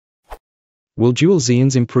Will dual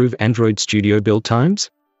Xeons improve Android Studio build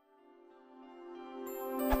times?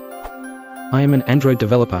 I am an Android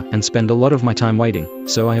developer and spend a lot of my time waiting,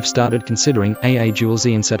 so I have started considering a dual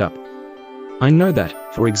Xeon setup. I know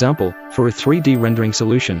that, for example, for a 3D rendering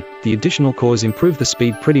solution, the additional cores improve the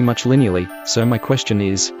speed pretty much linearly, so my question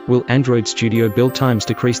is, will Android Studio build times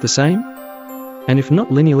decrease the same? And if not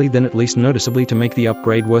linearly, then at least noticeably to make the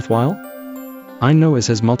upgrade worthwhile? I know OS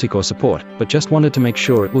has multi-core support, but just wanted to make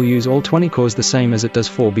sure it will use all 20 cores the same as it does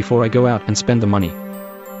 4 before I go out and spend the money.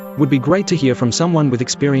 Would be great to hear from someone with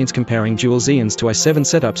experience comparing dual Xeons to i7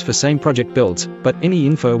 setups for same project builds, but any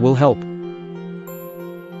info will help.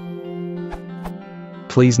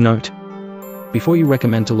 Please note, before you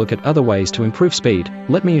recommend to look at other ways to improve speed,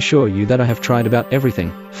 let me assure you that I have tried about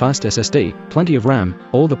everything: fast SSD, plenty of RAM,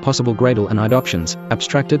 all the possible Gradle and IDE options,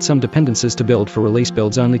 abstracted some dependencies to build for release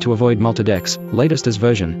builds only to avoid multidex, latest as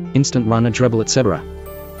version, instant run a Drebel, etc.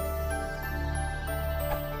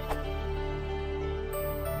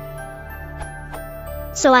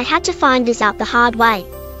 So I had to find this out the hard way.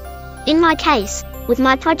 In my case, with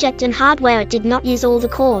my project and hardware, it did not use all the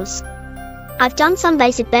cores. I've done some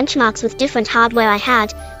basic benchmarks with different hardware I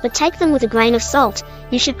had, but take them with a grain of salt.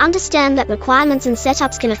 You should understand that requirements and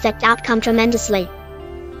setups can affect outcome tremendously.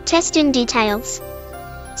 Test in details.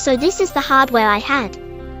 So this is the hardware I had.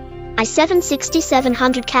 i7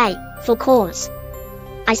 6700K, 4 cores.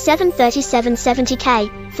 i7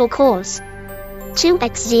 3770K, 4 cores. 2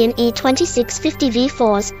 Xeon E2650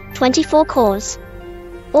 V4s, 24 cores.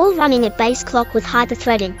 All running at base clock with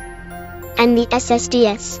hyperthreading. And the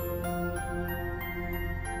SSDs.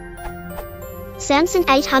 Samsung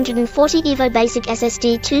 840 EVO Basic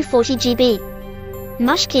SSD 240GB.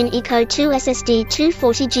 Mushkin Eco 2 SSD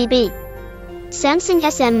 240GB. Samsung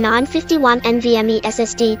SM951 NVMe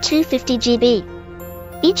SSD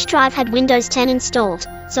 250GB. Each drive had Windows 10 installed,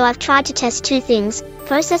 so I've tried to test two things: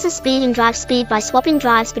 processor speed and drive speed by swapping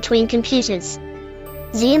drives between computers.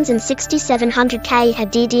 Xeons in 6700K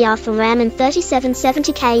had DDR for RAM and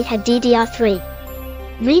 3770K had DDR3.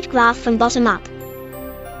 Read graph from bottom up.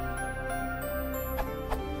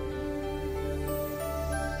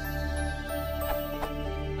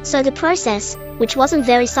 So the process, which wasn't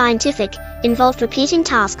very scientific, involved repeating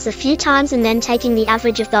tasks a few times and then taking the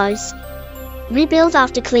average of those. Rebuild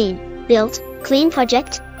after clean, build, clean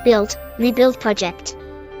project, build, rebuild project.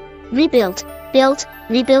 Rebuild, build,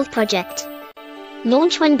 rebuild project.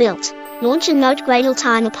 Launch when built. Launch and note Gradle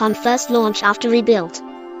time upon first launch after rebuild.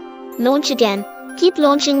 Launch again. Keep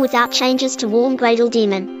launching without changes to warm Gradle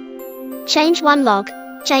daemon. Change one log.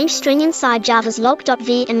 Change string inside Java's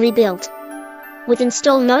log.v and rebuild. With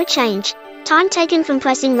install no change. Time taken from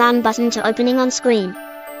pressing run button to opening on screen.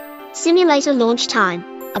 Simulator launch time.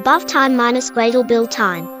 Above time minus Gradle build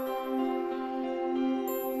time.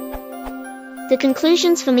 The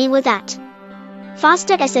conclusions for me were that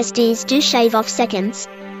faster SSDs do shave off seconds.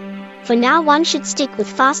 For now, one should stick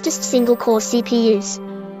with fastest single-core CPUs.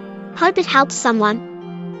 Hope it helps someone.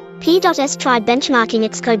 P.S tried benchmarking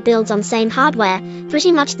Xcode builds on same hardware,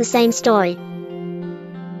 pretty much the same story.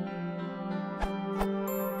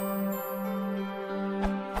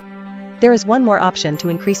 There is one more option to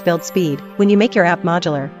increase build speed. When you make your app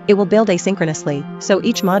modular, it will build asynchronously, so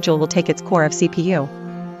each module will take its core of CPU.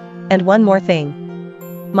 And one more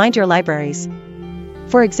thing. Mind your libraries.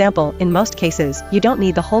 For example, in most cases, you don't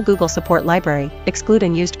need the whole Google support library, exclude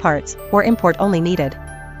unused parts, or import only needed.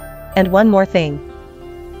 And one more thing.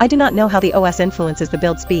 I do not know how the OS influences the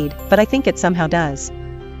build speed, but I think it somehow does.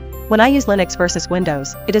 When I use Linux versus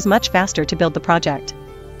Windows, it is much faster to build the project.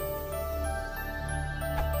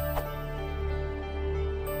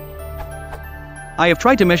 I have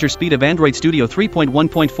tried to measure speed of Android Studio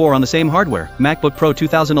 3.1.4 on the same hardware, MacBook Pro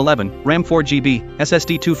 2011, RAM 4GB,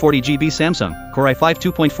 SSD 240GB Samsung, Core i5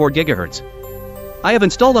 2.4 GHz. I have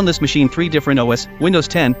installed on this machine 3 different OS, Windows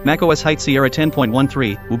 10, macOS High Sierra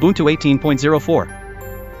 10.13, Ubuntu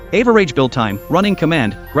 18.04. Average build time, running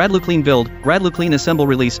command, Gradle clean build, Gradle clean assemble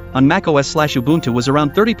release, on macOS/Ubuntu was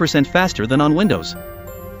around 30% faster than on Windows.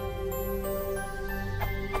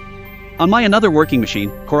 On my another working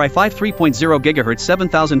machine, Core i5 3.0 GHz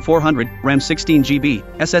 7400, RAM 16GB,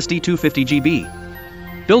 SSD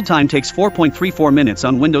 250GB. Build time takes 4.34 minutes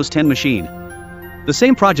on Windows 10 machine. The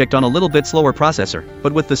same project on a little bit slower processor,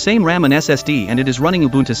 but with the same RAM and SSD, and it is running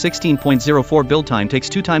Ubuntu 16.04. Build time takes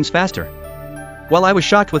 2 times faster. Well, I was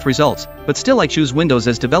shocked with results, but still I choose Windows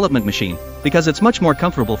as development machine, because it's much more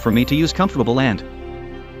comfortable for me to use comfortable and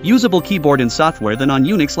usable keyboard and software than on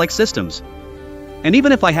Unix-like systems. And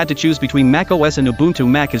even if I had to choose between macOS and Ubuntu,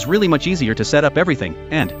 Mac is really much easier to set up everything,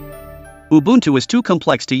 and Ubuntu is too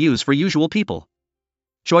complex to use for usual people.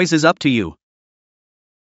 Choice is up to you.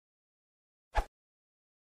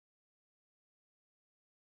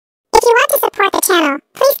 the channel,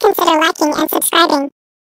 please consider liking and subscribing.